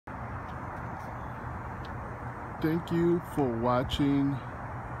Thank you for watching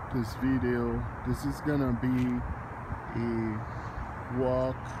this video. This is gonna be a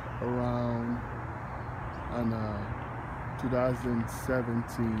walk around on a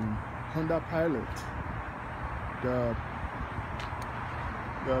 2017 Honda Pilot. The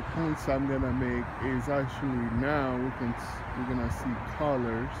points I'm gonna make is actually now we're gonna see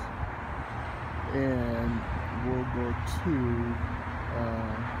colors, and we'll go to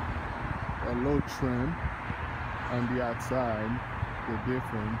a low trim on the outside, the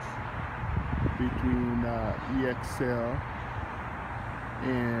difference between EXL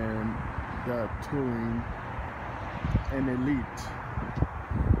and the Touring and Elite.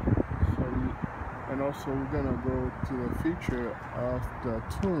 So, and also we're gonna go to the feature of the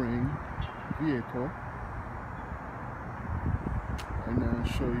Touring vehicle and then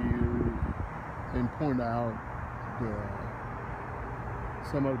show you and point out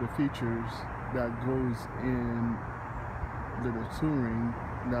some of the features that goes in the Touring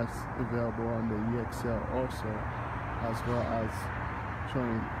that's available on the EXL also, as well as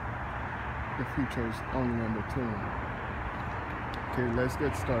showing the features only on the Touring. Okay, let's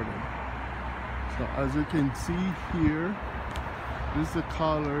get started. So as you can see here, this is the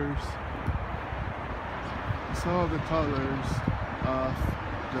colors, some of the colors of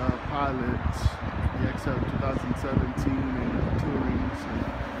the Pilot, the EXL 2017 and the Touring. So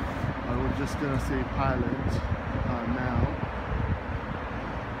we're just gonna say Pilot now.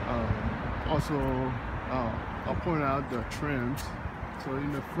 Also, I'll point out the trims. So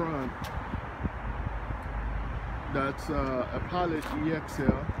in the front, that's a Pilot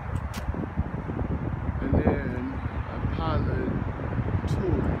EXL, and then a Pilot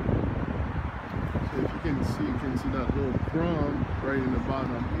Touring. So if you can see that little chrome right in the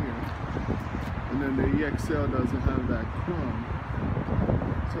bottom here, and then the EXL doesn't have that chrome.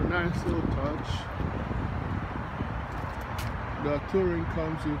 So nice little touch. The Touring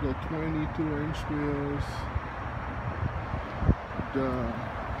comes with the 22-inch wheels. The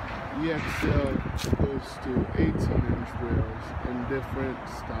EXL goes to 18-inch wheels in different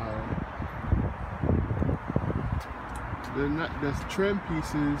style. The trim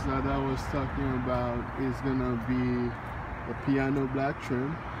pieces that I was talking about is gonna be the piano black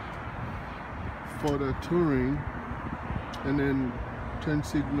trim for the Touring, and then turn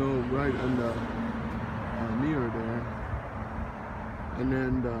signal right on the mirror there. And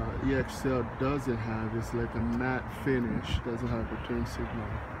then the EXL doesn't have, it's like a matte finish, doesn't have the turn signal.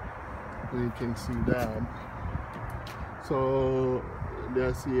 And you can see that. So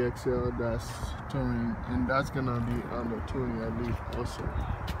that's EXL, that's Touring, and that's gonna be on the Touring Elite also.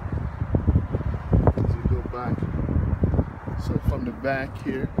 As you go back, so from the back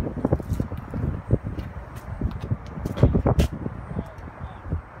here,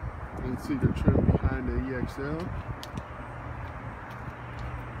 you can see the trim behind the EXL.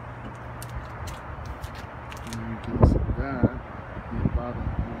 And you can see that in the bottom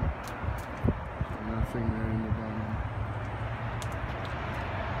here. Nothing there in the bottom.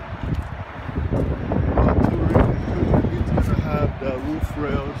 It's gonna have the roof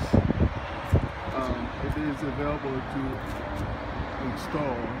rails. It is available to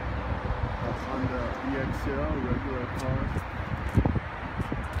install on the EXL regular car.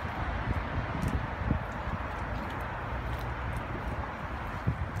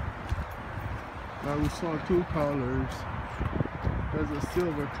 Now we saw two colors. There's a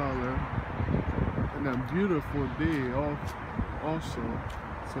silver color and a beautiful day also.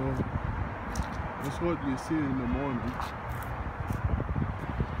 So that's what you see in the morning.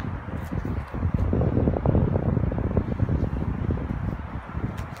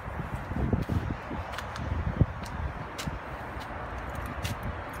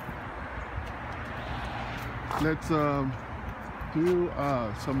 Let's do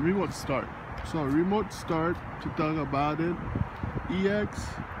some remote start. So remote start, to talk about it, EX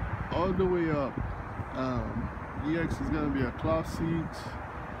all the way up. EX is gonna be a cloth seat,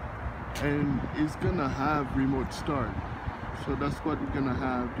 and it's gonna have remote start. So that's what we're gonna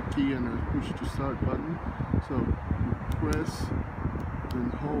have, the key and a push to start button. So press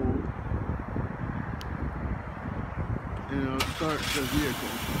and hold, and it'll start the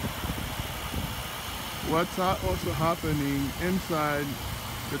vehicle. What's also happening inside,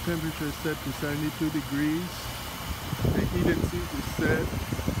 the temperature is set to 72 degrees. The heated seat is set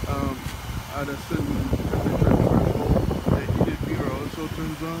at a certain temperature threshold. The heated mirror also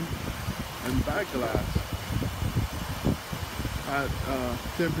turns on, and back glass at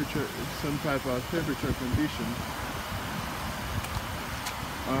temperature, some type of temperature condition.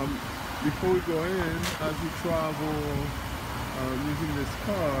 Before we go in, as we travel using this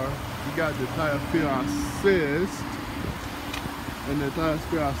car, You got the tire fill assist, and the tire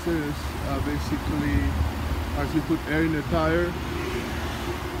fill assist basically, as you put air in the tire,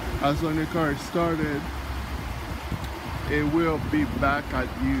 as when the car is started, it will beep back at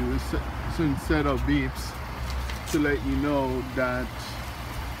you. So instead of beeps, to let you know that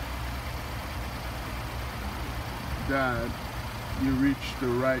you reach the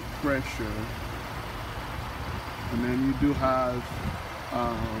right pressure. And then you do have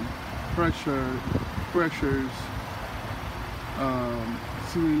pressures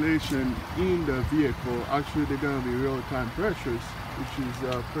simulation in the vehicle. Actually, they're gonna be real-time pressures, which is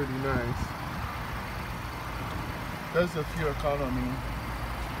pretty nice. There's the fuel economy,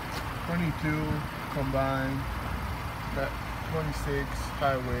 22 combined, 26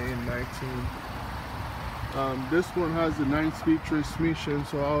 highway, and 19. This one has a 9-speed transmission,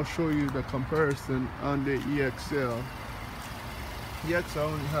 so I'll show you the comparison on the EXL. EXL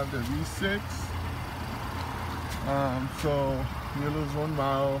only have the V6, so you lose 1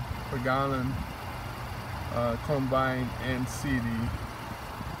 mile per gallon combined and CD.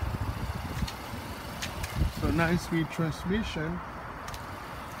 So 9-speed transmission,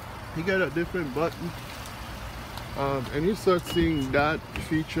 you get a different button. And you start seeing that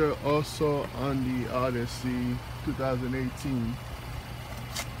feature also on the Odyssey 2018.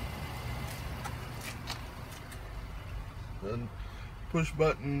 And push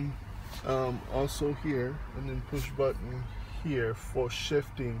button also here, and then push button here for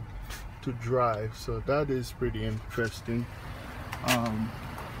shifting to drive. So that is pretty interesting.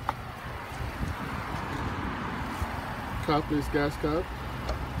 CarPlay's gas cap.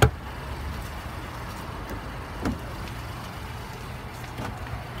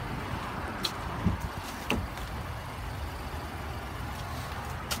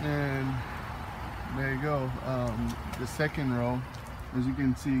 And there you go. The second row, as you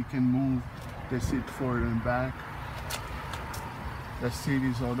can see, you can move the seat forward and back. The seat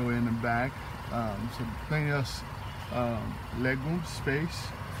is all the way in the back. So plenty of legroom space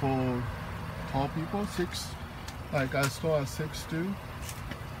for tall people, like I saw a 6'2".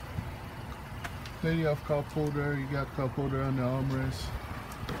 Plenty of cup holder. You got cup holder on the armrest,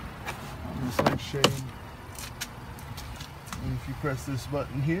 on the sunshade. And if you press this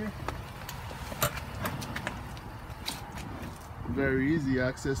button here, very easy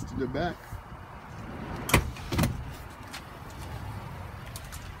access to the back.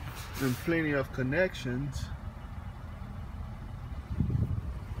 And plenty of connections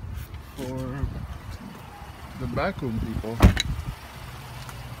for the backroom people.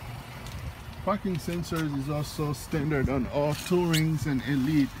 Parking sensors is also standard on all Tourings and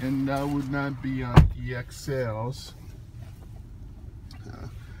Elite, and that would not be on EXLs.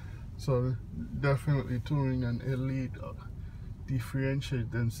 So definitely Touring and Elite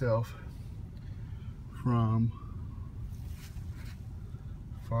differentiate themselves from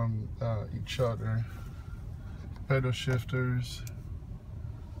each other. Pedal shifters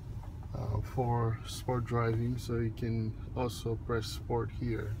for sport driving, so you can also press sport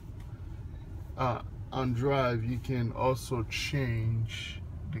here. On drive, you can also change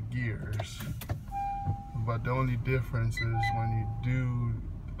the gears, but the only difference is when you do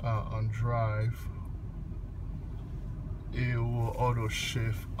on drive, it will auto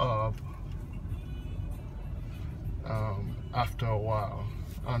shift up after a while.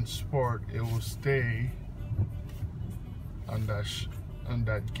 On sport, it will stay on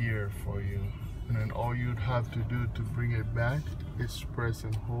that gear for you, and then all you'd have to do to bring it back is press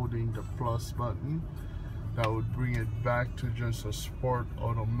and holding the plus button. That would bring it back to just a sport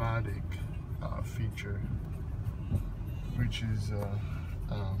automatic feature, which is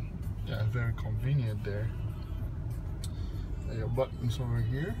yeah, very convenient there. Your buttons over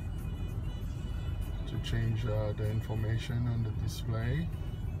here to change the information on the display.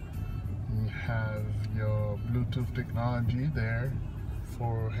 You have your Bluetooth technology there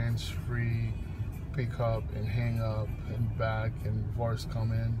for hands-free pickup and hang up and back and voice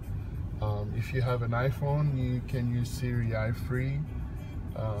command. If you have an iPhone, you can use Siri iFree,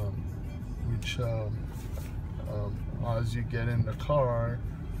 which as you get in the car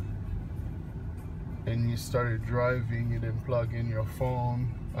and you started driving, you didn't plug in your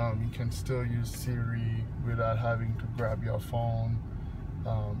phone, you can still use Siri without having to grab your phone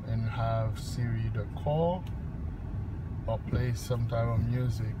and have Siri to call or play some type of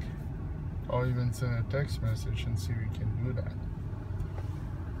music, or even send a text message, and Siri can do that.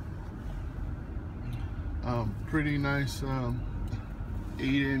 Pretty nice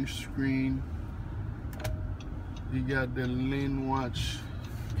 8-inch screen. You got the lane watch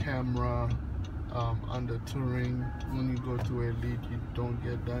camera On the touring, when you go to elite, you don't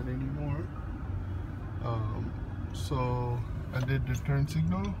get that anymore. So I did the turn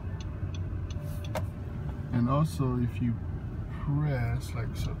signal, and also if you press,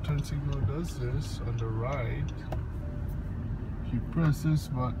 like, so turn signal does this on the right. If you press this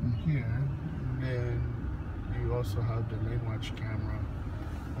button here, then you also have the lane watch camera,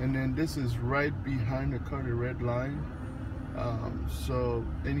 and then this is right behind the car, the red line. So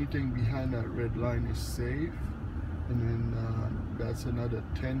anything behind that red line is safe, and then that's another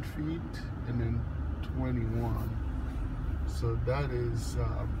 10 feet, and then 21. So that is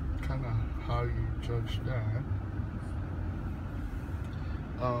kind of how you judge that.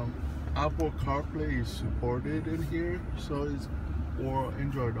 Apple CarPlay is supported in here, so it's, or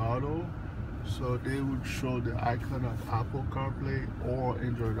Android Auto, so they would show the icon of Apple CarPlay or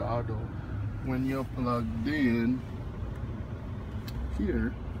Android Auto when you're plugged in.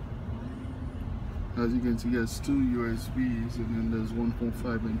 Here, as you can see, there's two USBs, and then there's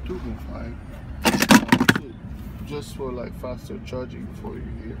 1.5 and 2.5, so just for like faster charging for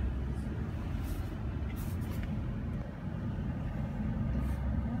you here.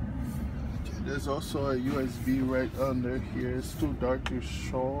 There's also a USB right under here. It's too dark to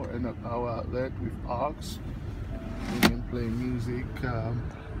show, and a power outlet with aux. You can play music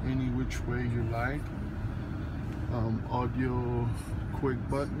any which way you like. Audio quick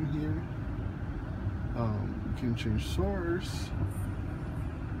button here. You can change source.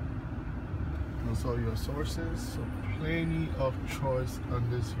 That's all your sources. So plenty of choice on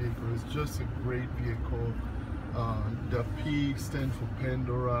this vehicle. It's just a great vehicle. The P stands for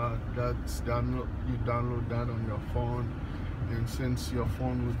Pandora. That's you download that on your phone, and since your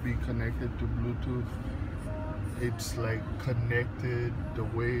phone would be connected to Bluetooth, it's like connected the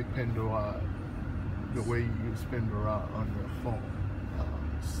way the way you use Pandora on your phone.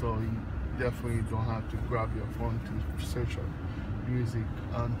 So you definitely don't have to grab your phone to search up music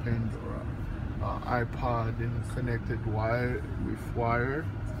on Pandora. iPod and connected wire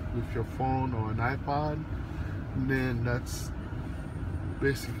with your phone or an iPod, then that's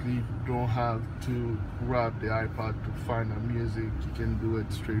basically, don't have to grab the iPod to find the music. You can do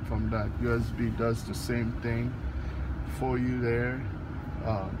it straight from that. USB does the same thing for you there,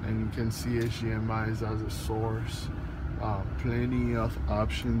 and you can see HDMI's as a source. Plenty of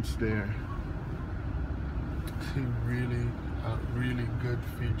options there. It's a really good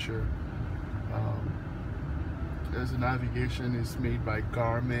feature. There's a navigation is made by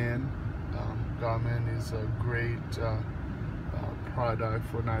Garmin. Garmin is a great product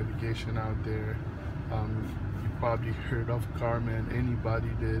for navigation out there. You probably heard of Garmin. Anybody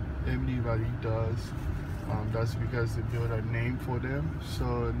does. That's because they built a name for them.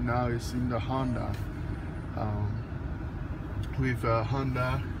 So now it's in the Honda. With a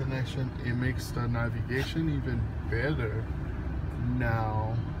Honda connection, it makes the navigation even better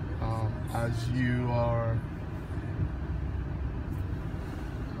now. As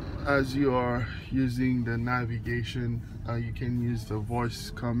you are using the navigation, you can use the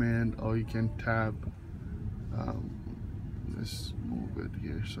voice command, or you can tap. Let's move it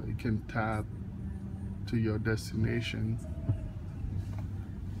here, so you can tap to your destination,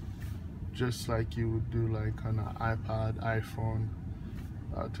 just like you would do like on an iPod, iPhone.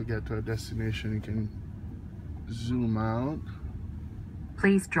 To get to a destination, you can zoom out.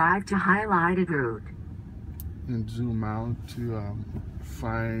 Please drive to highlighted route. And zoom out to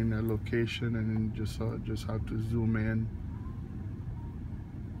find a location, and then just have to zoom in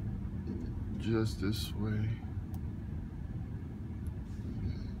just this way.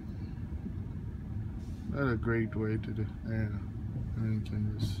 That's a great way to do. Yeah, and then you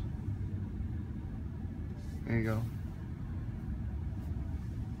can just, there you go.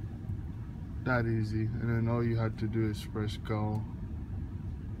 That easy, and then all you had to do is press go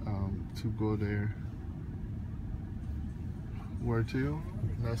to go there. Where to?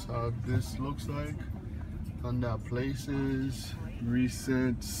 That's how this looks like. Under places,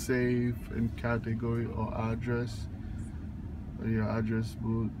 recent, save, and category or address. Or your address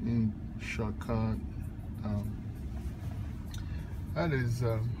book in shortcut. That is,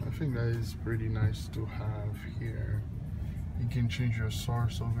 I think that is pretty nice to have here. You can change your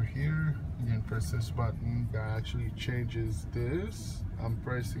source over here. You can press this button that actually changes this. I'm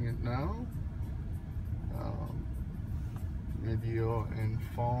pressing it now. Video and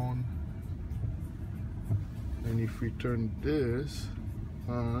phone. And if we turn this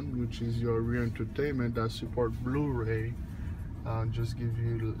on, which is your rear entertainment that support Blu-ray, just give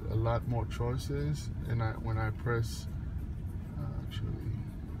you a lot more choices. And when I press, actually,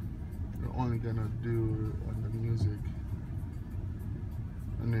 we're only gonna do on the music.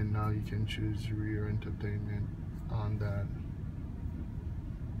 and then now you can choose rear entertainment on that.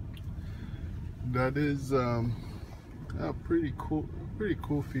 That is a pretty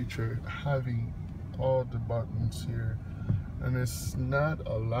cool feature, having all the buttons here, and it's not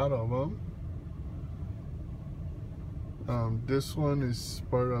a lot of them. This one is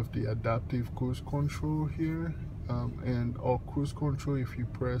part of the adaptive cruise control here, and all cruise control, if you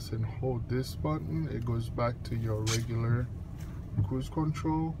press and hold this button, it goes back to your regular cruise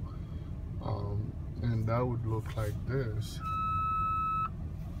control, and that would look like this.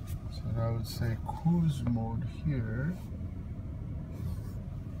 So I would say cruise mode here,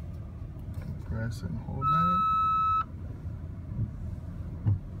 and press and hold that.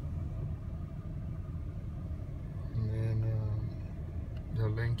 Your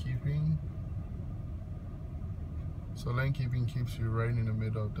lane keeping. So lane keeping keeps you right in the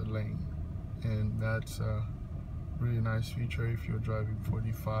middle of the lane, and that's a really nice feature if you're driving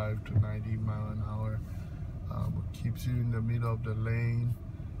 45 to 90 miles an hour. It keeps you in the middle of the lane.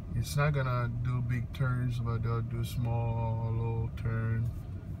 It's not gonna do big turns, but they'll do small little turn.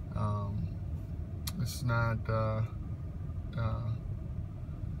 It's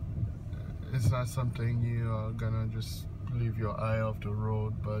not something you are gonna just leave your eye off the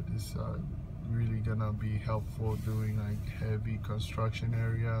road, but it's really gonna be helpful during like heavy construction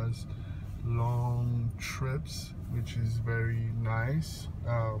areas, long trips, which is very nice.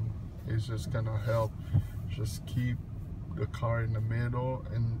 It's just gonna help just keep the car in the middle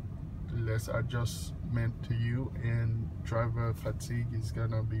and less adjustment to you, and driver fatigue is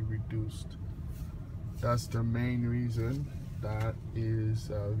gonna be reduced. That's the main reason. That is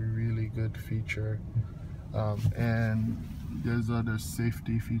a really good feature. And there's other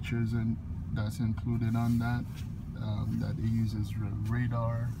safety features and that's included on that. That it uses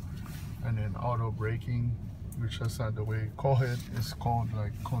radar, and then auto braking, which is not the way you call it. It's called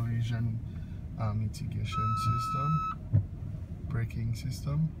like collision mitigation system, braking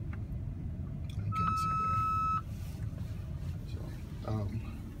system. You can see there. So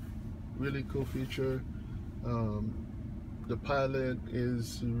really cool feature. The Pilot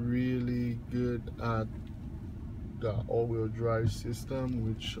is really good at the all-wheel drive system,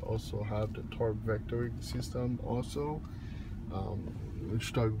 which also have the torque vectoring system also.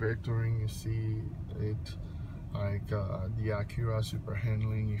 Which torque vectoring, you see it like the Acura super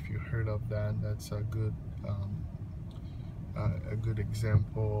handling. If you heard of that, that's a good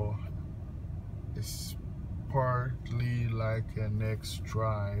example. It's partly like an X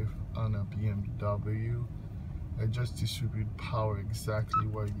drive on a BMW. It just distributes power exactly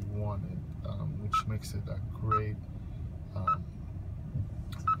where you want it, which makes it a great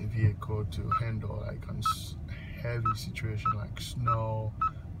vehicle to handle like on heavy situation like snow,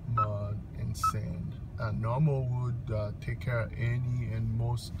 mud, and sand. Normal would take care of any and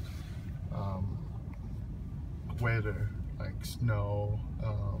most weather like snow,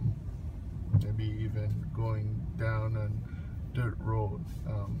 maybe even going down a dirt road,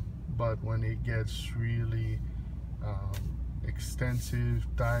 but when it gets really extensive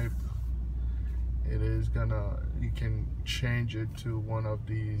type, it is gonna, you can change it to one of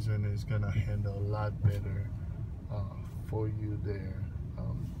these and it's gonna handle a lot better for you there.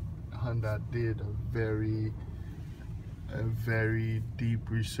 Honda did a very deep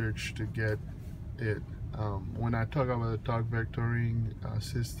research to get it. When I talk about the torque vectoring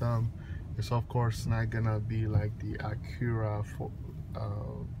system, it's of course not gonna be like the Acura for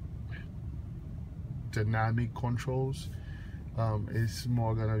dynamic controls. It's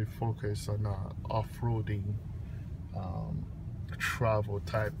more gonna be focused on off-roading travel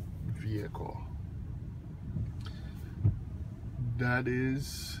type vehicle.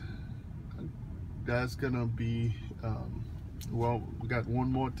 That's gonna be well, we got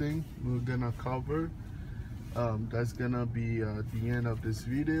one more thing we're gonna cover. That's gonna be the end of this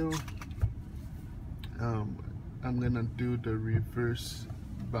video. I'm gonna do the reverse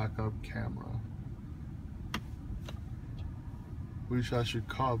backup camera, which I should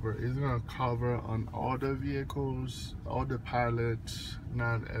cover. It's gonna cover on all the vehicles, all the Pilots,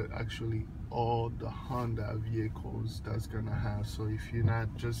 not actually all the Honda vehicles that's gonna have. So if you're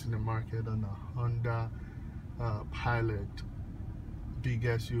not just in the market on a Honda Pilot, big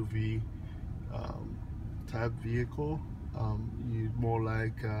SUV type vehicle, you more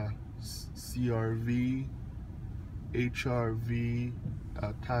like CRV, HRV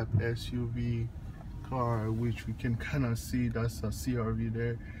type SUV car, which we can kind of see that's a CRV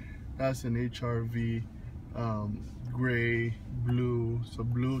there. That's an HRV, gray, blue. So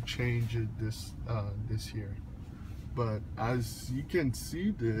blue changed this year. But as you can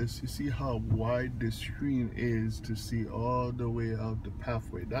see this, you see how wide the screen is to see all the way out the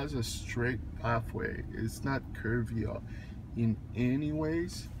pathway. That's a straight pathway. It's not curvy or in any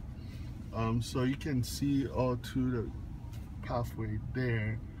ways. So you can see all to the pathway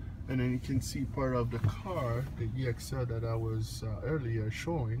there, and then you can see part of the car, the EXL that I was earlier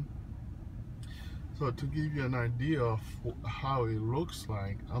showing. So to give you an idea of how it looks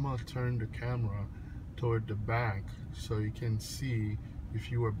like, I'm gonna turn the camera toward the back so you can see if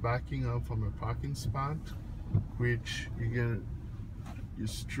you were backing up from a parking spot, which you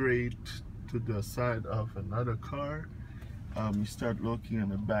straight to the side of another car. You start looking in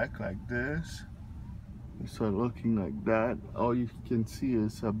the back like this. You start looking like that. All you can see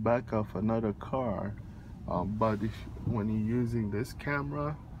is a back of another car. But when you're using this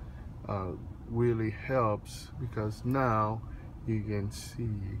camera, really helps, because now you can see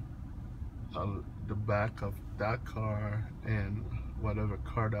the back of that car and whatever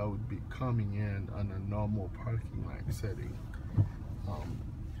car that would be coming in on a normal parking lot setting.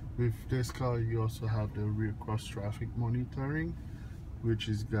 With this car, you also have the rear cross traffic monitoring, which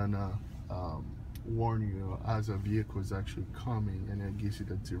is gonna warn you as a vehicle is actually coming, and it gives you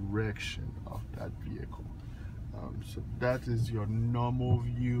the direction of that vehicle. So that is your normal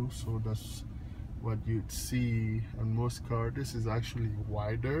view. So that's what you'd see on most cars. This is actually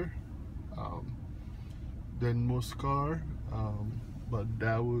wider than most cars, but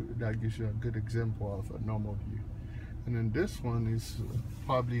that gives you a good example of a normal view. And then this one is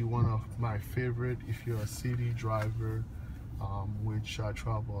probably one of my favorite if you're a city driver, which I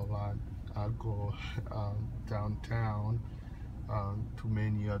travel a lot. I go downtown to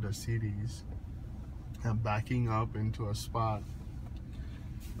many other cities, and backing up into a spot,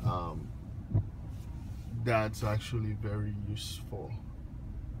 that's actually very useful.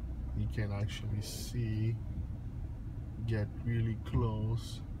 You can actually see, get really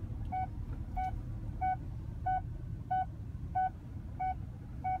close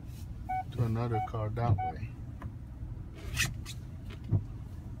to another car that way.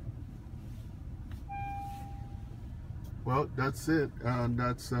 Well, that's it.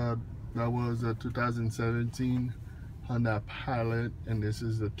 That was a 2017 Honda Pilot, and this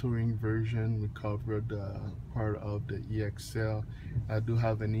is the touring version. We covered part of the EXL. I do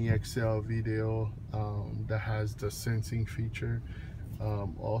have an EXL video that has the sensing feature.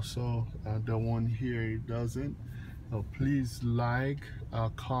 Also, the one here, it doesn't. Please like,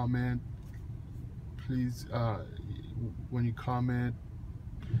 comment. Please, when you comment,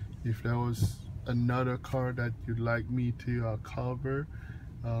 if there was another car that you'd like me to cover,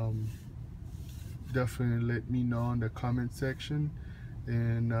 definitely let me know in the comment section.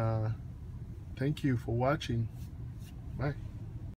 And thank you for watching.